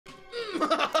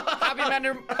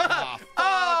member.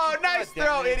 Oh, nice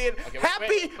throw, idiot. Okay,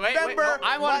 Happy member. No,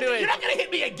 I want to do it. You're not gonna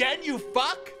hit me again, you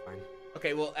fuck. Fine.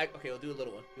 Okay, well, we'll do a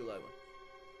little one. Do a little one.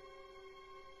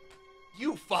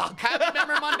 You fuck. Happy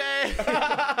Member Monday.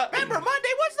 Member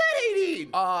Monday? What's that,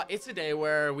 Hayden? It's a day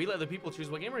where we let the people choose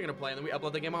what game we're gonna play, and then we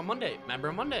upload the game on Monday.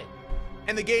 Member Monday.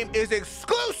 And the game is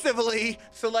exclusively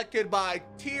selected by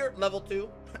tier level 2.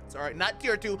 Sorry, not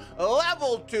tier 2,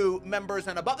 level 2 members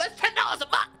and above. That's $10 a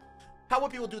month. How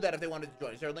would people do that if they wanted to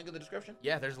join? Is there a link in the description?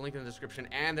 Yeah, there's a link in the description,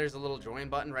 and there's a little join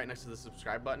button right next to the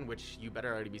subscribe button, which you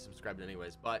better already be subscribed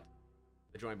anyways, but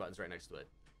the join button's right next to it.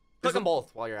 Click them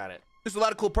both while you're at it. There's a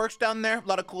lot of cool perks down there, a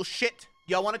lot of cool shit.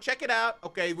 Y'all want to check it out?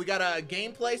 Okay, we got a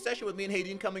gameplay session with me and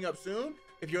Hayden coming up soon.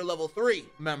 If you're a level 3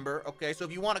 member, okay, so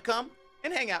if you want to come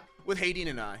and hang out with Hayden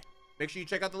and I, make sure you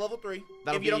check out the level 3.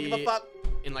 If you don't give a fuck,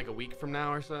 in like a week from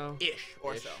now or so.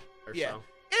 Yeah.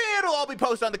 It'll all be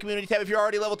posted on the community tab. If you're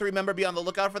already a level 3 member, be on the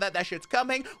lookout for that. That shit's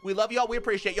coming. We love y'all. We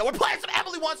appreciate y'all. We're playing some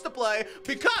Emily Wants to Play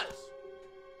because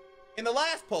in the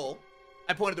last poll,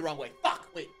 I pointed the wrong way. Fuck.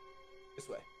 Wait. This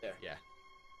way. There. Yeah.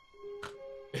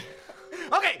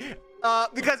 Okay.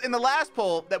 Because in the last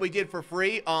poll that we did for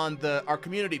free on our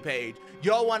community page,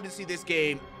 y'all wanted to see this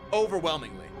game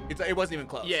overwhelmingly. It wasn't even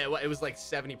close. Yeah, it was like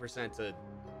 70% to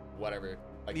whatever.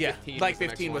 Like yeah, 15 like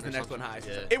 15 was the next one highest.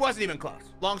 Yeah. It wasn't even close.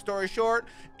 Long story short,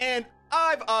 and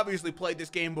I've obviously played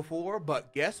this game before,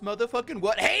 but guess motherfucking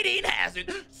what? Hayden hasn't.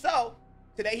 So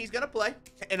today he's gonna play,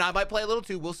 and I might play a little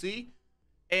too. We'll see.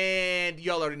 And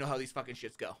y'all already know how these fucking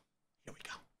shits go. Here we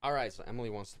go. All right, so Emily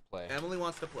wants to play. Emily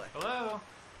wants to play. Hello.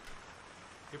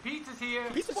 Your pizza's here.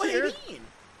 Pizza boy Hayden.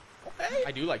 Okay.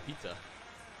 I do like pizza.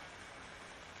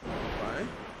 Fine.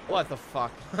 What the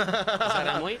fuck? Is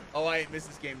that Emily? Oh, I ain't missed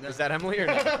this game none. Is that Emily or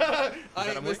not?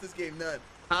 I ain't missed this game none.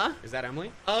 Huh? Is that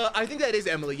Emily? I think that is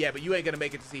Emily, yeah, but you ain't gonna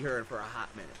make it to see her for a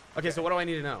hot minute. Okay, so what do I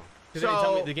need to know?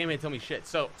 Because the game ain't tell me shit.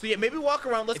 So yeah, maybe walk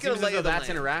around. Let's get a lay of the land. That's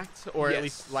interact, or at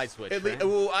least light switch. Right?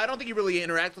 Well, I don't think you really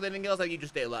interact with anything else. I think you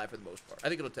just stay alive for the most part. I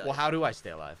think it'll tell you. Well, how do I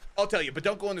stay alive? I'll tell you, but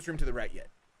don't go in this room to the right yet.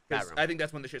 That room. I think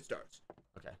that's when the shit starts.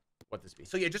 Okay. What this be?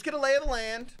 So yeah, just get a lay of the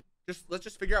land. Let's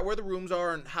just figure out where the rooms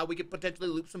are and how we could potentially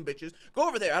loop some bitches. Go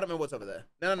over there. I don't know what's over there.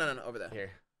 No, over there.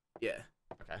 Here. Yeah.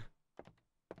 Okay.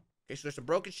 Okay, so there's some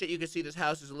broken shit. You can see this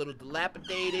house is a little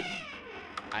dilapidated.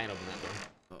 I ain't open that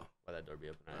door. Oh. Why that door be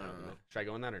open? I don't open it. Should I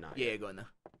go in that or not? Yeah, go in there.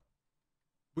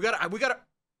 We gotta.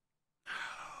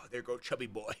 Oh, there go Chubby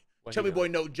Boy. Chubby Boy,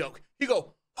 no joke. He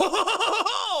go, ho, ho, ho, ho,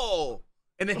 ho,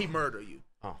 and then he murder you.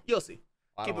 Oh. You'll see.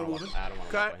 Well, Keep it moving. I don't want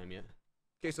to walk by him yet.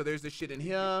 Okay, so there's this shit in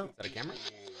here. Is that a camera?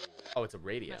 Oh, it's a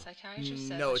radio.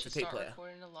 No, it's a tape player.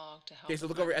 Okay, so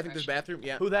look over. I think there's a bathroom.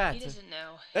 Yeah. Who that? He doesn't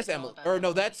know. That's Emily. Or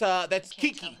no, that's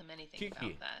Kiki.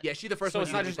 Kiki. Yeah, she's the first so one.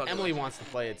 So it's not just Emily wants to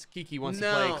play. It's Kiki wants to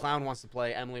play. Clown wants to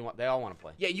play. Emily they all want to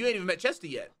play. Yeah, you ain't even met Chesty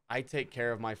yet. I take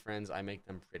care of my friends. I make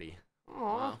them pretty.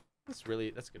 Aww. That's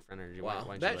good friend energy. Wow,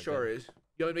 why that sure is.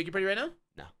 You want me to make you pretty right now?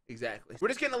 No. Exactly. We're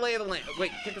just getting a lay of the land.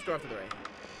 Wait, take this door off to the right.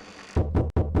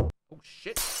 Oh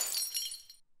shit.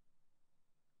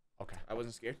 Okay. I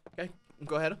wasn't scared. Okay,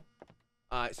 go ahead.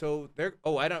 So there.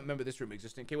 Oh, I don't remember this room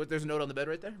existing. Okay, there's a note on the bed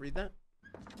right there. Read that.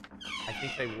 I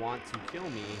think they want to kill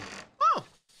me. Oh.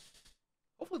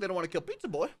 Hopefully they don't want to kill Pizza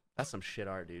Boy. That's some shit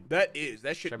art, dude. That is.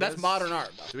 That shit. That's modern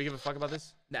art. Do we give a fuck about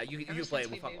this? Nah, you play it.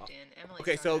 We'll fuck off.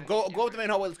 Okay, so go up the main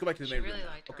hallway. Let's go back to the main room.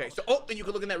 Okay, so and you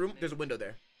can look in that room. There's a window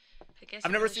there.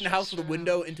 I've never seen a house with a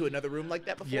window into another room like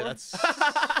that before. Yeah, that's.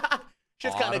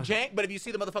 Shit's kind of jank, but if you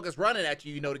see the motherfuckers running at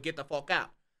you, you know to get the fuck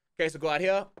out. Okay, so go out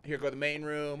here. Here, go to the main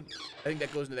room. I think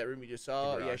that goes into that room you just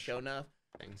saw. Yeah, sure enough.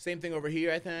 Same thing over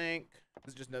here, I think.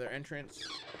 This is just another entrance.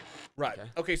 Right.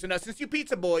 Okay, so now since you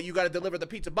Pizza Boy, you got to deliver the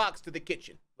pizza box to the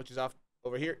kitchen, which is off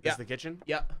over here. This is the kitchen?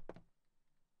 Yeah.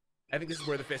 I think this is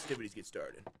where the festivities get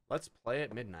started. Let's play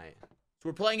at midnight. So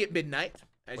we're playing at midnight,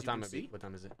 as what you time can see. What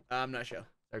time is it? I'm not sure.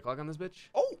 8 o'clock on this bitch?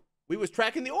 Oh, we was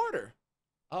tracking the order.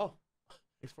 Oh.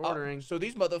 Thanks for ordering. So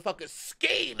these motherfuckers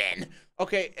scheming.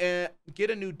 Okay,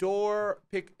 get a new door.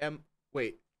 Pick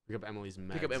Wait. Pick up Emily's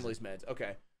meds. Pick up Emily's meds.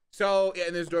 Okay. So yeah,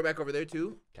 and there's a door back over there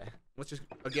too. Okay. Let's just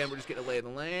we're just getting a lay of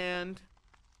the land.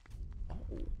 Oh.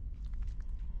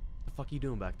 The fuck are you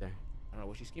doing back there? I don't know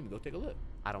what she's scheming. Go take a look.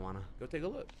 I don't wanna. Go take a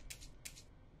look.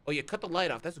 Oh yeah, cut the light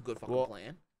off. That's a good fucking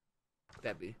plan.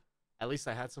 That'd be. At least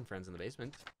I had some friends in the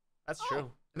basement. That's true. And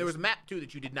there was a map too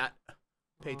that you did not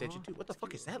pay attention to. What the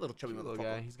fuck is that little chubby little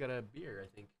motherfucker? Guy. He's got a beer,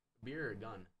 I think. Beer or a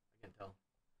gun. I can't tell.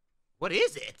 What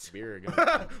is it? Beer or a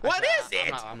gun. What is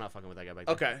it? I'm not fucking with that guy back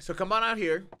there. Okay, so come on out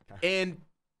here. Okay. And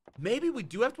maybe we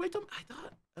do have to wait till I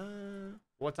thought.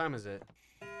 What time is it?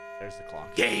 There's the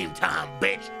clock. Game time,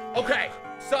 bitch. Okay,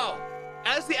 so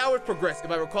as the hours progress,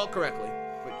 if I recall correctly,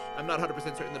 which I'm not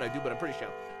 100% certain that I do, but I'm pretty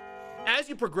sure. As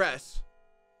you progress,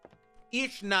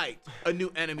 each night a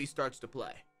new enemy starts to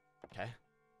play. Okay.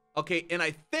 Okay, and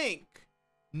I think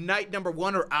night number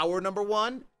 1 or hour number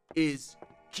 1 is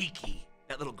Kiki,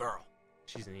 that little girl.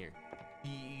 She's in here.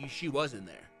 She was in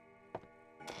there.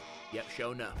 Yep,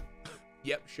 sure enough.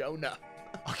 Yep, sure enough.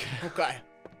 Okay. Okay.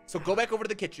 So go back over to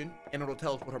the kitchen, and it'll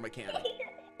tell us what her mechanic.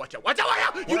 Watch out! Watch out!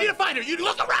 Watch out! You need to find her. You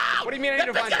look around. What do you mean I need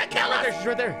to find her? She's gonna kill us. She's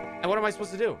right there. And what am I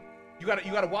supposed to do? You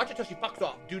gotta watch it till she fucks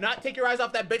off. Do not take your eyes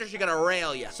off that bitch, or she's gonna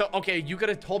rail you. So okay, you could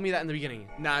have told me that in the beginning.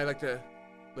 Nah, I like to.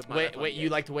 Live my life on Wait. the You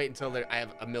edge. like to wait until I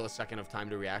have a millisecond of time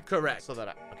to react. Correct. So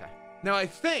that okay. Now I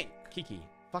think Kiki,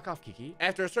 fuck off, Kiki.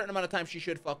 after a certain amount of time, she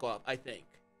should fuck off. I think.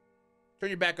 Turn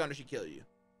your back on her, she kill you.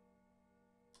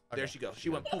 There she goes. She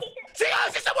went poof. She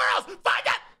goes. She's somewhere else. Find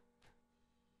it.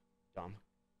 Dumb.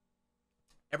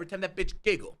 Every time that bitch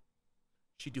giggle,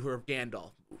 she do her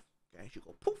Gandalf move. Okay, she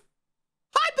go poof.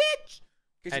 Hi, bitch.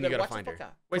 And you gotta watch the find her. fuck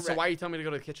out. Wait, so Correct. why are you telling me to go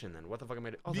to the kitchen then? What the fuck am I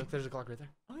doing? Oh, look, there's a clock right there.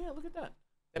 Oh yeah, look at that.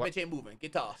 That What? bitch ain't moving.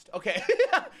 Get tossed. Okay.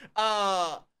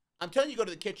 I'm telling you, go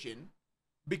to the kitchen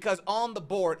because on the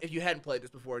board, if you hadn't played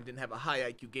this before and didn't have a high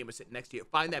IQ gamer sitting next to you,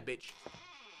 find that bitch.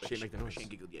 She ain't make the noise. She ain't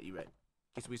giggled yet. You right?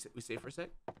 Okay, so we save for a sec.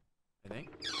 I think.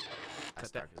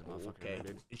 That's Cut that. dark as a motherfucker, Okay.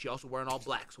 dude. And she also wearing all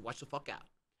black, so watch the fuck out.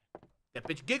 That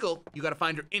bitch giggle, you gotta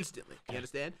find her instantly. You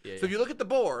understand? Yeah, so if you look at the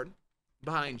board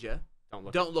behind you,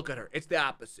 Don't look. at her. It's the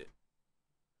opposite.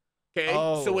 Okay.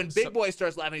 Oh, so when Big so- Boy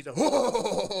starts laughing, he's like,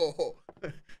 "Ho!"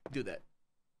 Do that.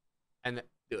 And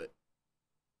Do it.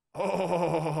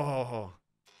 oh.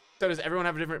 So does everyone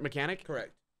have a different mechanic?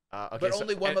 Correct. Okay. But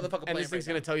only one motherfucker And playing this thing's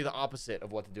right gonna now. tell you the opposite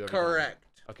of what to do. Every time. Correct.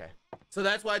 Okay. So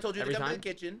that's why I told you Every to come to time? the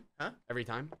kitchen. Huh? Every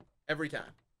time. Every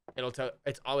time. It'll tell.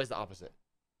 It's always the opposite.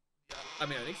 I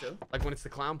mean, I think so. Like when it's the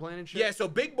clown playing and shit. Yeah, so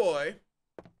Big Boy.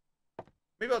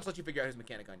 Maybe I'll just let you figure out his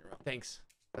mechanic on your own. Thanks.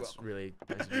 That's Welcome. really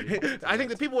nice of you. I think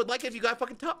the people would like it if you got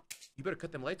fucking top. You better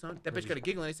cut them lights on. That bitch got a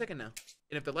giggle any second now.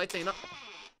 And if the lights ain't up,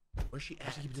 where's she Why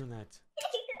at? does she keep doing that?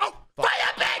 Oh, Fuck. fire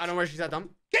that bitch! I don't know where she's at, dumb.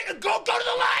 Go to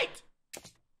the light!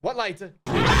 What light?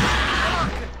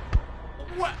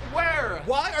 Where?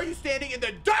 Why are you standing in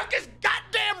the darkest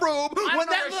goddamn room I when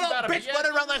know that where she's little gotta be. bitch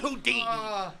running around like Houdini?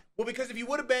 Uh, Well, because if you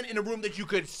would have been in a room that you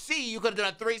could see, you could have done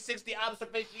a 360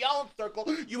 observation circle.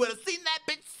 You would have seen that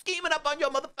bitch scheming up on your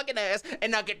motherfucking ass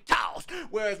and not get tossed.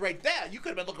 Whereas right there, you could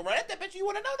have been looking right at that bitch. You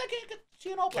would have known that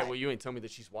she in all black. Okay, well you ain't tell me that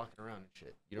she's walking around and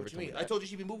shit. You never What you told me mean? that. I told you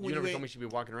she'd be moving You when never you told me ain't. she'd be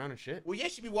walking around and shit. Well, yeah,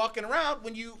 she'd be walking around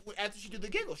after she do the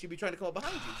giggle. She'd be trying to come up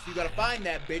behind you. So you gotta find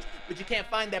that bitch, but you can't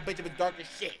find that bitch if it's dark as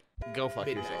shit. Go fuck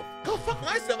Midnight. yourself. Go fuck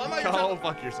myself. I'm out here Go talking-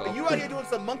 fuck yourself. You out here doing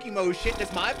some monkey mode shit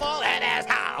that's my fault? And that's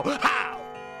how? How?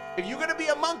 If you're gonna be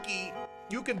a monkey,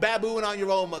 you can baboon on your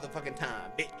own motherfucking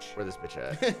time, bitch. Where this bitch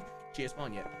at? She ain't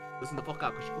spawned yet. Listen the fuck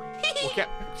out, cause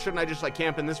Well, shouldn't I just like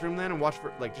camp in this room then and watch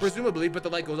for like? Just, presumably, but the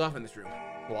light goes off in this room.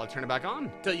 well, I'll turn it back on.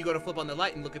 Until you go to flip on the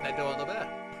light and look at that door over there.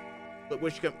 But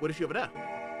what is she over there?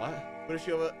 What? What is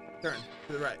she over? Turn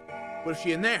to the right. What if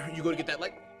she in there? You go to get that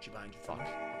light. She behind you. Fuck.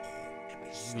 That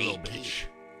bitch Little sneaky. bitch.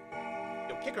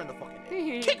 Yo, kick her in the fucking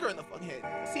head. Kick her in the fucking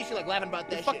head. See, she like laughing about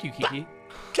that Fuck shit. you, Kiki.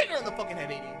 Kick her in the fucking head,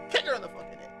 Hayden. Kick her in the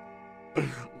fucking head. Look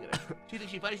at that. She think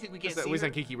she funny? She think we can't see We her?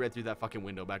 sent Kiki right through that fucking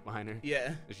window back behind her.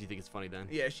 Yeah. Does she think it's funny then?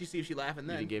 Yeah, she see if she laughing You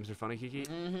then. think games are funny, Kiki?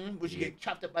 Mm-hmm. Would she Yeah. get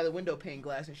chopped up by the window pane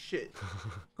glass and shit?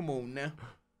 Come on now.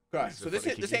 Right. This is So a this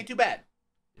funny this Kiki. ain't too bad.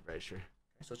 You're very sure.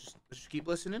 So let's just keep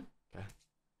listening. Okay.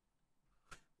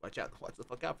 Watch out. Watch the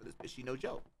fuck out for this bitch. She no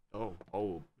joke.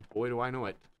 Oh, boy, do I know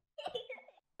it.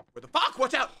 Where the fuck?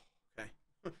 Watch out. Okay.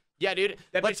 Yeah, dude.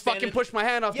 That Let's bitch fucking standing- push my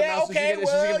hand off the Yeah, mouse okay. so she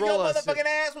can roll your us. motherfucking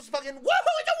ass was fucking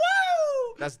woohoo! It's a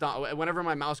woo! That's not. Whenever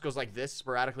my mouse goes like this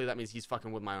sporadically, that means he's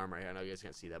fucking with my arm right here. I know you guys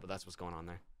can't see that, but that's what's going on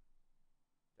there.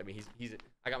 I mean, he's.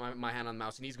 I got my hand on the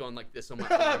mouse and he's going like this on my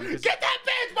arm. because- Get that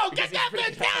bitch, bro! Get that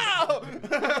bitch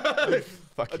now!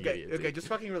 Fuck you, Okay, idiot, okay, dude. just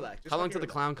fucking relax. Just How long fucking till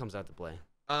the clown comes out to play?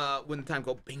 relax. When the time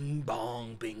go bing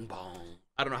bong, bing bong.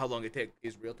 I don't know how long it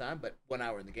is real time, but 1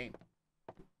 hour in the game.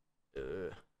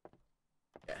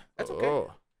 Yeah, that's okay.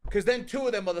 Oh. Cause then 2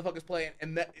 of them motherfuckers playing,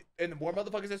 and the more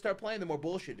motherfuckers that start playing, the more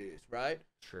bullshit it is, right?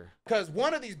 Sure. Cause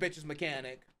one of these bitches'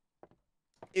 mechanic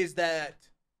is that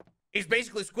it's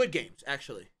basically Squid Games.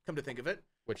 Actually, come to think of it,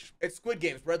 Which. it's Squid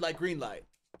Games, red light, green light.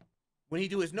 When he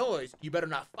do his noise, you better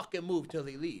not fucking move till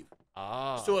he leave.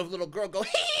 Ah. So if little girl go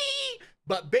hee,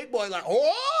 but big boy like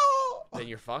oh, then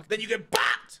you're fucked. then you get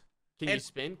bopped. Can you and-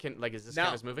 spin? Is this No,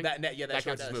 count as moving? yeah, that That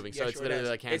sure counts as does. moving, Yeah, so it's sure literally does.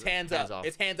 like hands- it's hands up. off.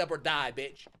 It's hands up or die,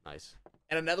 bitch. Nice.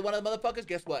 And another one of the motherfuckers,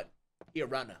 guess what? He a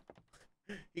runner.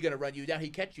 He gonna run you down. He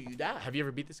catch you, you die. Have you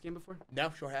ever beat this game before?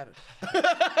 No, sure haven't.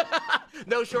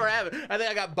 No, sure haven't. I think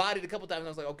I got bodied a couple times. And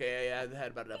I was like, okay, yeah, I've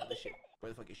had about enough of this shit.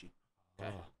 Where the fuck is she? Okay.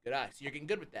 Oh. Good eye. So you're getting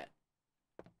good with that.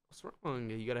 What's wrong?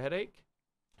 You got a headache?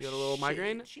 You got a little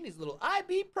migraine? She needs a little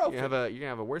ibuprofen. You're gonna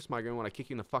have a worse migraine when I kick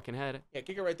you in the fucking head. Yeah,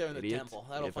 kick her right there in the Idiot. temple.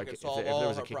 That'll If fucking if solve there all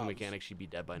was a her kicking problems. mechanic, she'd be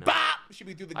dead by now. Bop! She'd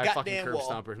be through the I fucking goddamn curb wall.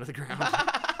 stomp her into the ground.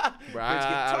 Bitch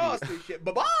get tossed and shit.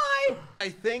 Bye-bye! I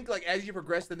think, like, as you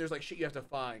progress, then there's, like, shit you have to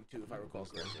find, too, if I recall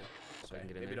correctly. So I can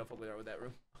get in Maybe there. don't fuck with her with that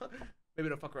room. Maybe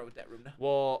don't fuck around with that room now.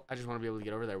 Well, I just want to be able to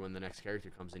get over there when the next character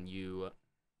comes and you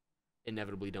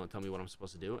inevitably don't tell me what I'm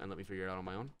supposed to do and let me figure it out on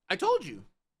my own. I told you.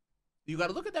 You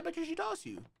gotta look at that bitch when she toss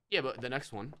you. Yeah, but the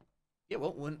next one. Yeah,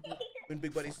 well, when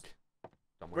Big Buddy's...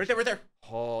 Don't worry. Right there, right there.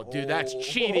 Oh, dude, that's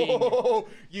cheating.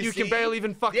 You see? can barely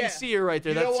even fucking see her right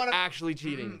there. You don't That's wanna- actually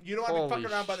cheating. You don't want to be Holy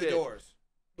fucking around by the shit. doors.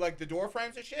 Like, the door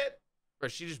frames and shit. Bro,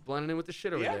 she just blended in with the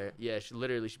shit over Yeah. there. Yeah, she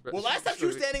literally... Well, last time she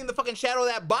was standing in the fucking shadow of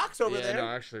that box over yeah, there. no,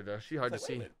 actually, though. She hard It's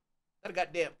to like, wait a see. minute. That a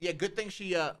goddamn... Yeah, good thing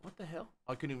she, what the hell?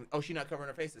 Oh, I couldn't even... Oh, she not covering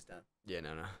her face this time. Yeah,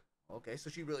 no. Okay, so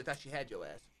she really thought she had your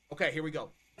ass. Okay, here we go.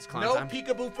 It's clown No time.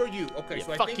 peekaboo for you. Okay, Yeah,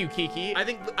 so fuck I think... you, Kiki. I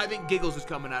think Giggles is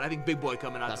coming out. I think Big Boy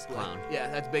coming out. That's to play. Clown. Yeah,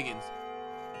 that's Biggins.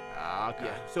 Okay.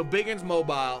 Yeah, so Biggins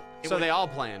mobile. So they all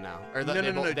playing now? Or No,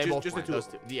 they no, both, they both just the playing, two those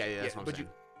of them. two. Yeah, that's what I'm but saying.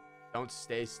 Don't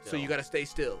stay still. So you gotta stay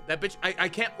still. That bitch, I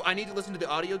can't. I need to listen to the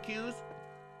audio cues,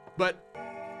 but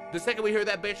the second we hear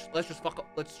that bitch, let's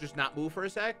just not move for a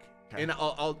sec. Okay. And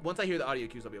I'll once I hear the audio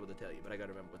cues, I'll be able to tell you. But I gotta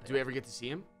remember what. Do we ever get to see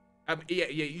him? Yeah.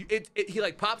 He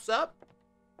like pops up,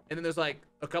 and then there's like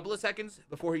a couple of seconds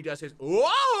before he does his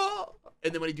whoa,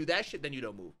 and then when he do that shit, then you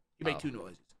don't move. You make two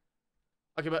noises.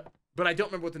 Okay, But I don't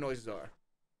remember what the noises are.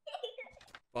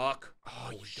 Fuck.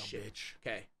 Oh, you dumb bitch.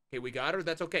 Okay, we got her.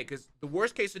 That's okay, because the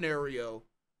worst case scenario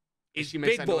is She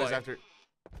makes Big that Boy. noise after.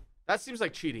 That seems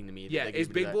like cheating to me. that Yeah, they gave it's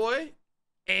me Big that. Boy,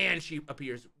 and she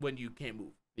appears when you can't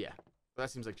move. Yeah, that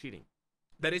seems like cheating.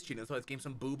 That is cheating. That's why this game's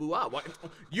some boo-boo out. What?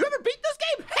 You ever beat this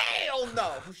game? Hell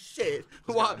no. Shit.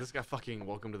 This got fucking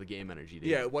welcome to the game energy, dude.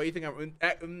 Yeah, why do you think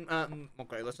I'm...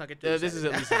 okay, let's not get to This is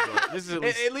at least enjoyable. This is at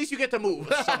least... At least you get to move.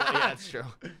 yeah, that's true.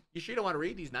 You sure don't want to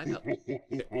read these 9 up.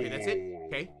 Okay, that's it.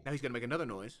 Okay, now he's going to make another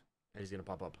noise. He's gonna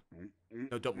pop up.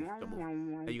 No, don't move. Don't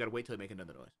move. Now you got to wait till he make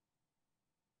another noise.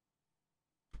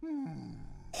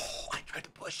 Oh, I tried to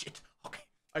push it. Okay.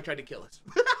 I tried to kill us.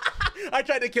 I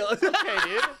tried to kill us. Okay,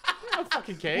 dude. No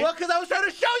fucking cake. Well, because I was trying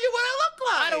to show you what I look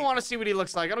like. I don't want to see what he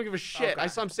looks like. I don't give a shit. Okay. I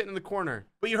saw him sitting in the corner.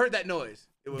 But you heard that noise.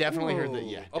 It was, Definitely heard "Ooh." that,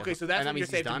 yeah, Okay, definitely. so that's And that when you're means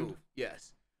he's safe to done? move.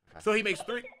 Yes. Okay. So he makes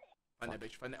 3. Find that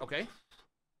bitch. Find that. Okay.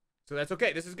 So that's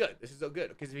okay. This is good. This is so good.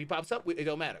 Because if he pops up, it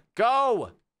don't matter.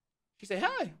 Go. She say,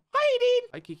 hi. Hi,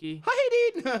 Hi, Kiki.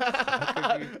 Hayden.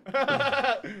 Hi,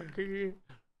 Hayden. Kiki.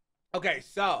 Okay,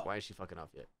 so. Why is she fucking off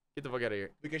yet? Get the fuck out of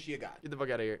here. Because she a guy. Get the fuck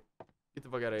out of here. Get the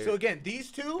fuck out of here. So again,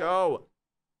 these two Go.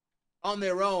 on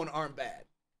their own aren't bad.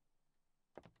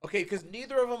 Okay, because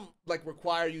neither of them like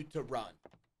require you to run.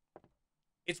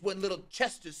 It's when little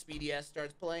Chester's speedy ass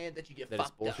starts playing that you get That is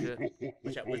fucked bullshit. up.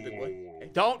 Watch out, where's Big Boy? Okay.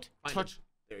 Don't Find touch. him.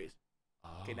 There he is. Oh.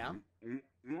 Okay, now.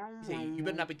 Say, you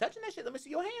better not be touching that shit. Let me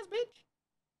see your hands,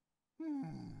 bitch.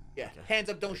 Yeah, Okay. hands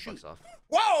up, don't He shoot. fucks off.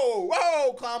 Whoa,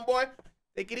 whoa, clown boy.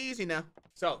 Take it easy now.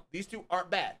 So, these two aren't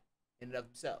bad in and of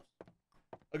themselves.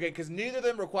 Okay, because neither of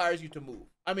them requires you to move.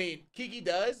 I mean, Kiki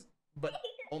does, but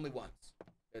only once.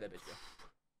 There that bitch go.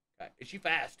 Okay. And she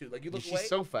fast, too. Like, you look She's away.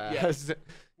 so fast. Yeah.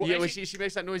 Well, Yeah, and when she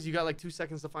makes that noise, you got like 2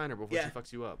 seconds to find her before Yeah. she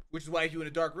fucks you up. Which is why if you in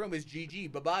a dark room, it's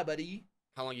GG. Bye-bye, buddy.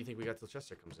 How long do you think we got till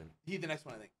Chester comes in? He's the next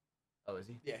one, I think. Oh, is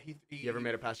he? Yeah, he You ever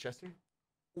made it past Chester?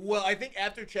 Well, I think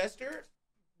after Chester,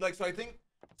 like, so I think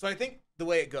the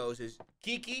way it goes is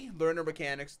Kiki, learn her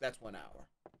mechanics, that's 1 hour.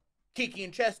 Kiki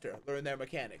and Chester learn their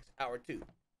mechanics, hour 2.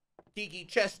 Kiki,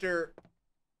 Chester,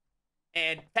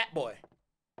 and Fat Boy.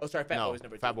 Oh, sorry, Fat Boy is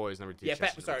number 2. Fat Boy is number 2. Yeah,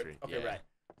 Chester's sorry. number 3. Okay, Yeah. right.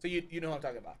 So you know what I'm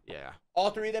talking about. Yeah. All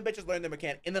 3 of them bitches learn their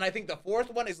mechanic. And then I think the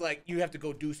 4th one is like, you have to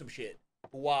go do some shit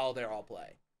while they're all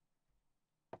playing.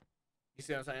 You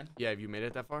see what I'm saying? Yeah, have you made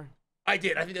it that far? I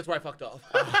did. I think that's where I fucked off.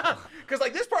 Because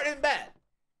like this part isn't bad.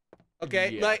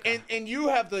 Okay, Yeah, like okay. and you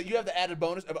have the added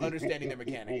bonus of understanding their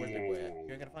mechanic. Where's Big Boy at?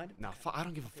 You ain't gonna find him? No, I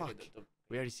don't give a fuck. Okay,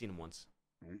 We already seen him once.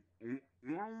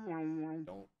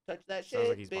 don't touch that shit. Sounds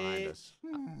like he's behind bitch. us.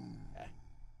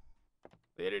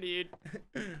 Later, dude.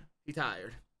 He's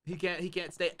tired. He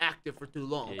can't stay active for too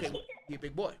long. Yeah, Okay, he's- he a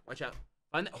big boy. Watch out.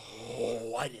 Find that.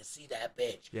 Oh, I didn't see that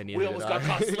bitch. Yeah, neither We did almost I. got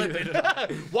caught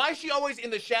slipping. Why is she always in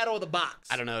the shadow of the box?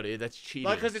 I don't know, dude. That's cheating.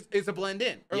 Like, because it's a blend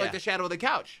in, or like Yeah. the shadow of the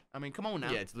couch. I mean, come on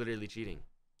now. Yeah, it's literally cheating.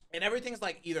 And everything's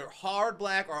like either hard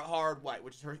black or hard white,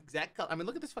 which is her exact color. I mean,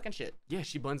 look at this fucking shit. Yeah,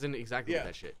 she blends in exactly with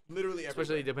that shit. Literally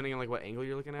Especially everywhere. depending on like what angle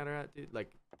you're looking at her at, dude.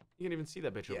 Like, you can even see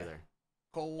that bitch over there.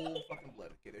 Cold fucking blood.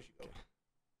 Okay, there she goes.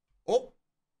 Oh!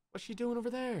 What's she doing over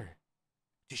there?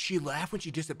 Did she laugh when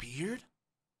she disappeared?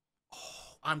 Oh,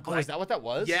 I'm glad. Oh, is that what that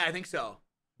was? Yeah, I think so.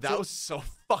 That was so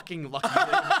fucking lucky.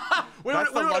 we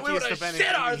That's the luckiest would've event shit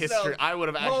in history. ourselves. I would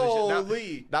have actually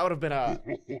Holy. that would have been a...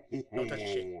 Don't touch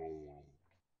shit.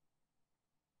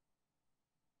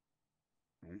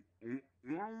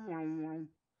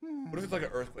 What if it's like an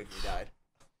earthquake and you died?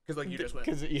 Because like you just went.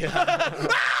 Yeah.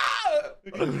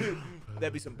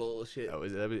 That'd be some bullshit.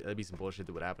 That'd be some bullshit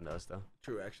that would happen to us, though.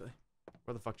 True, actually.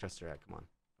 Where the fuck Chester at? Come on.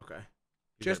 Okay.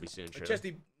 You gotta be soon, surely.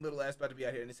 Chesty little ass about to be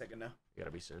out here any second now. You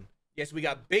gotta be soon. Yes, we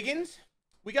got Biggins,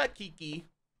 we got Kiki,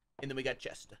 and then we got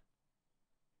Chester.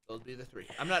 Those be the three.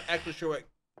 I'm not actually sure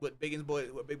what Big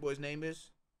Boy's name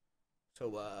is. So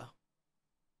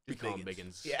We call him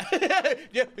Biggins. Yeah.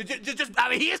 Yeah. Just I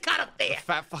mean, he is kind of thick.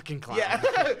 Fat fucking clown. Yeah.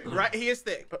 Right. He is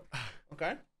thick.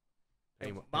 Okay.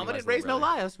 Mama didn't raise no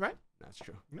liars, right? That's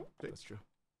true. No, That's true.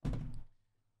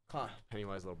 Huh.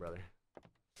 Pennywise, little brother.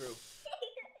 True.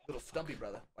 Little stumpy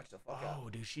brother. Watch the fuck out. Oh,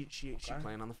 dude, she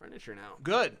playing on the furniture now.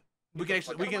 Good. We can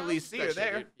at least see her That shit,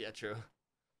 there. dude. Yeah, true.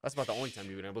 That's about the only time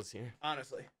you've been able to see her.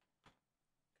 Honestly.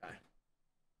 Okay.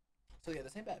 So yeah,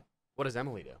 this ain't bad. What does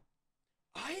Emily do?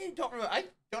 I don't remember. I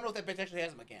don't know if that bitch actually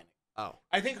has a mechanic. Oh.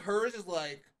 I think hers is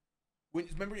like,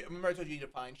 remember I told you to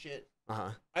find shit.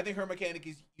 I think her mechanic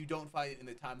is you don't find it in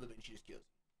the time limit and she just kills you.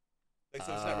 Like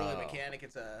so, it's not really a mechanic.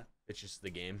 It's just the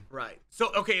game. Right.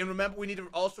 So okay, and we need to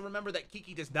also remember that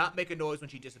Kiki does not make a noise when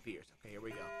she disappears. Okay, here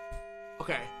we go.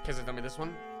 Okay. Cause tell me this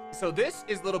one. So this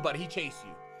is little buddy. He chased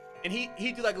you, and he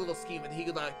do like a little scheme, and he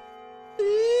could like.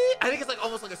 I think it's like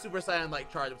almost like a Super Saiyan like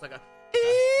charge. It's like a.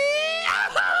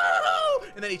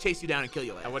 And then he chased you down and kill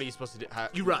you. And what are you supposed to do?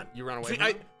 You run. You run away. So from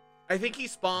him? I think he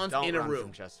spawns in a run room.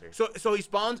 From Chester. So he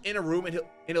spawns in a room and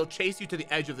he'll chase you to the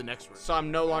edge of the next room. So I'm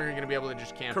no longer gonna be able to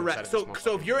just camp. Correct. So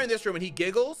if you're in this room and he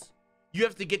giggles, you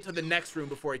have to get to the next room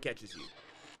before he catches you.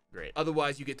 Great.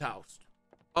 Otherwise you get tossed.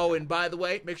 Oh, and by the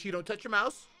way, make sure you don't touch your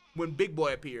mouse when Big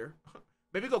Boy appear.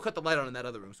 Maybe go cut the light on in that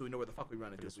other room so we know where the fuck we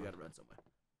run into. So we gotta run somewhere.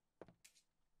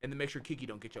 And then make sure Kiki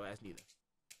don't get your ass neither.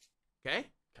 Okay?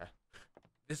 Okay.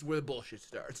 This is where the bullshit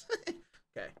starts.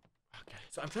 Okay. Okay.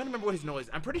 So I'm trying to remember what his noise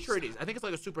is. I'm pretty sure it is. I think it's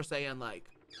like a Super Saiyan like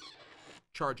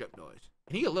charge up noise.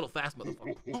 And he a little fast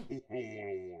motherfucker.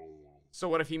 So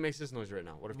what if he makes this noise right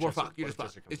now? What if We're Chester, fucked. You're just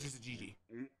Chester fucked. comes It's in? just a GG.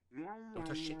 Don't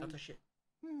touch shit. Don't touch shit.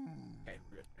 Okay,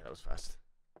 we're good. Yeah, that was fast.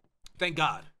 Thank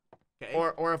God. Okay.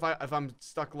 Or if I'm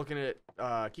stuck looking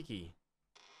at Kiki.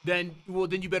 Then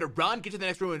you better run, get to the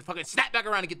next room, and fucking snap back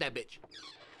around and get that bitch.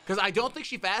 Because I don't think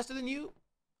she's faster than you.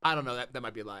 I don't know. That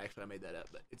might be a lie. Actually, I made that up,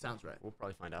 but it sounds right. We'll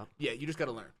probably find out. Yeah, you just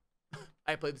gotta learn. I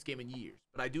haven't played this game in years,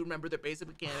 but I do remember the basic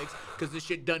mechanics because this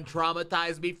shit done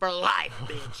traumatized me for life,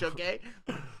 bitch. Okay.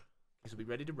 So be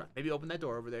ready to run. Maybe open that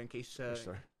door over there in case. Sure.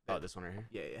 Oh, this one right here.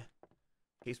 Yeah. In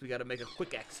case we gotta make a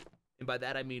quick exit, and by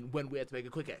that I mean when we have to make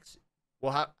a quick exit.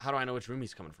 Well, how do I know which room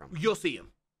he's coming from? You'll see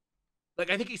him.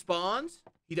 Like I think he spawns.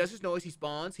 He does his noise. He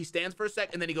spawns. He stands for a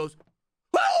sec, and then he goes.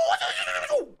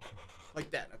 Like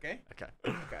that. Okay. Okay.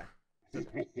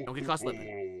 Don't get caught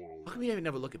slipping. How come you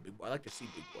never look at Big Boy? I like to see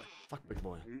Big Boy. Fuck Big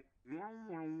Boy.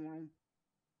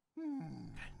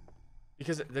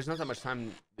 Because there's not that much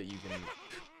time that you can.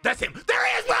 That's him. There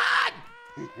he is.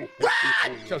 Run!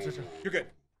 Run! Chill. You're good.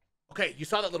 Okay, you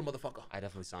saw that little motherfucker. I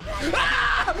definitely saw him.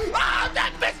 Ah,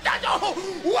 that bitch does. Oh,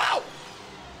 whoa!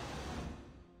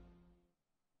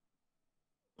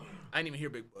 I didn't even hear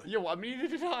Big Boy. Yo, I mean,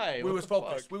 neither did I. We was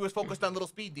focused. We was focused on little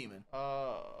speed demon.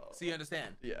 Oh. So you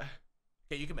understand? Yeah.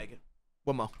 Okay, you can make it.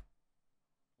 One more.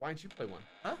 Why don't you play one?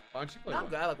 Huh? Why don't you play No, one? I'm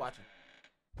good. I like watching.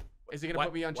 Is it gonna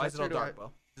put me on Why is it Chester? all dark,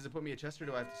 bro? Does it put me at Chester? Or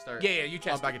do I have to start? Yeah, you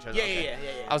Chester. back at Chester. Yeah, Okay.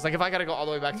 yeah. I was like, if I gotta go all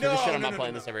the way back through this shit, I'm not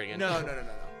playing this ever again. No.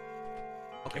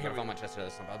 Okay, but if I'm on Chester,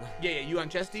 that's not bad. Yeah, you on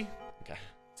Chesty? Okay.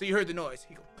 So you heard the noise.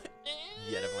 He go.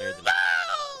 Yeah, definitely heard the.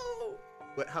 No!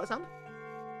 What? How it sound?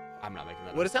 I'm not making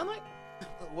that. What it sound like?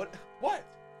 What?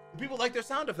 People like their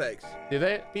sound effects. Do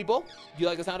they? People, do you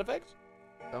like the sound effects?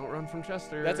 Don't run from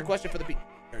Chester. That's a question for the people.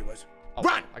 There he was. Oh,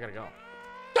 Run! I gotta go.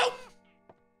 Go!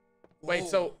 Wait,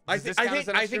 so I does this think count as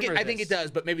an extra or I think this? it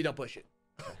does, but maybe don't push it.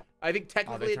 I think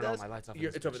technically it turn all does. my lights off in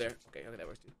It's this over bitch. there. Okay, that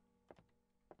works too.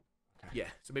 Okay. Yeah,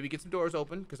 so maybe get some doors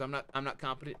open because I'm not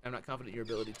confident. I'm not confident in your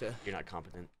ability to. You're not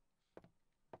competent.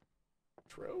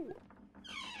 True.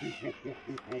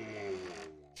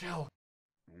 Chill.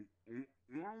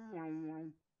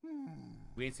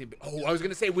 We ain't seen. Oh, I was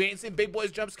gonna say we ain't seen Big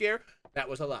Boy's jump scare. That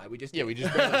was a lie. We just Yeah, we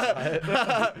just barely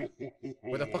saw it.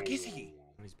 Where the fuck is he?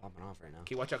 He's popping off right now.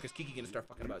 Okay, watch out, cause Kiki gonna start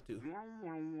fucking about too.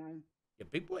 Yeah,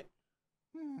 big boy.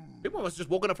 Big boy was just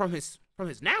woken up from his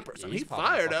nap or something. he's He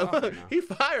fired up. right now. He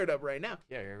fired up right now.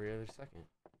 Yeah, every other second.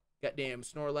 Goddamn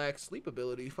Snorlax sleep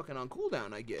ability fucking on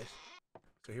cooldown, I guess.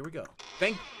 So here we go. There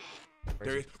he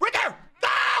is. Right there!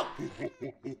 No!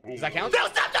 Does that count? No,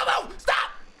 stop! Don't move!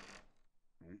 Stop!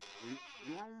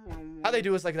 How they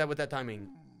do us like that with that timing?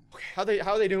 How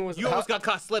they doing us? You almost got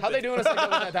caught slipping. How they doing us like that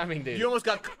with that timing, dude? You almost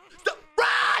got. Stop! Run!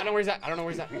 I don't know where he's at. I don't know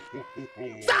where he's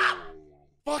at. Stop!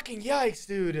 Fucking yikes,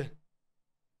 dude.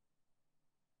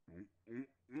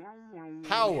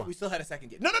 How? We still had a second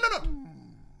game. No!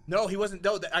 No, he wasn't.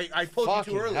 No, I pulled you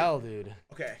Fucking too early. hell, dude.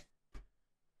 Okay.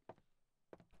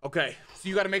 Okay, so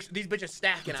you got to make sure these bitches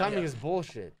stacking. The timing is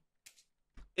bullshit.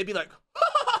 It'd be like,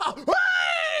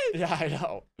 Yeah, I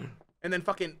know. and then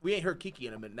fucking, we ain't heard Kiki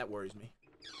in a minute. That worries me.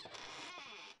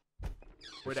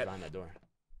 Where that? Behind that door.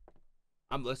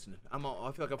 I'm listening. I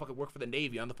feel like I fucking work for the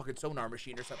Navy on the fucking sonar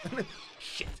machine or something.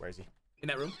 Shit. Where is he? In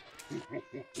that room.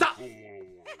 Stop!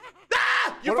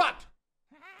 Ah! You're fucked!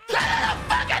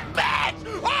 Fucking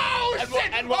bitch! Oh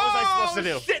shit! And what was I supposed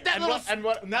to do? Shit, that and little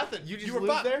what? nothing. You just were lose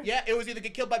fucked. there? Yeah, it was either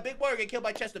get killed by Big Boy or get killed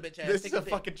by Chester bitch ass. This Take is a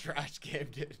pick. fucking trash game,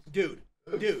 dude.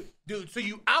 Dude. So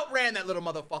you outran that little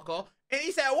motherfucker, and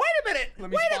he said, "Wait a minute, Let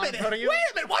me wait a spawn in minute, front of you. wait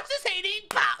a minute. Watch this, Hayden."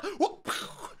 Pow! Whoop,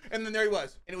 pow. And then there he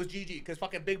was, and it was GG because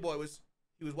fucking Big Boy was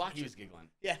watching. He was giggling.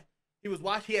 Yeah. He was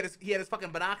watching. He had his fucking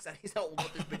binocs out. He said, "Oh,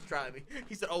 let this bitch try me."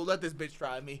 He said, "Oh, let this bitch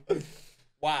try me."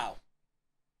 Wow.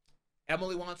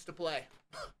 Emily wants to play.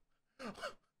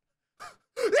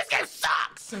 This game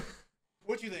sucks.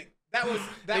 What you think?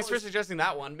 Thanks for suggesting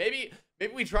that one. Maybe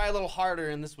we try a little harder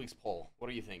in this week's poll. What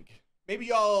do you think? Maybe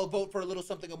y'all vote for a little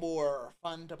something more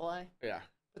fun to play. Yeah.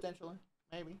 Potentially.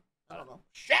 Maybe. I don't know.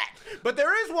 Shit! But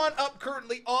there is one up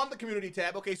currently on the community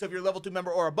tab. Okay, so if you're a level 2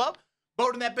 member or above,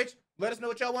 vote in that bitch. Let us know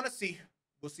what y'all want to see.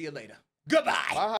 We'll see you later. Goodbye! Bye.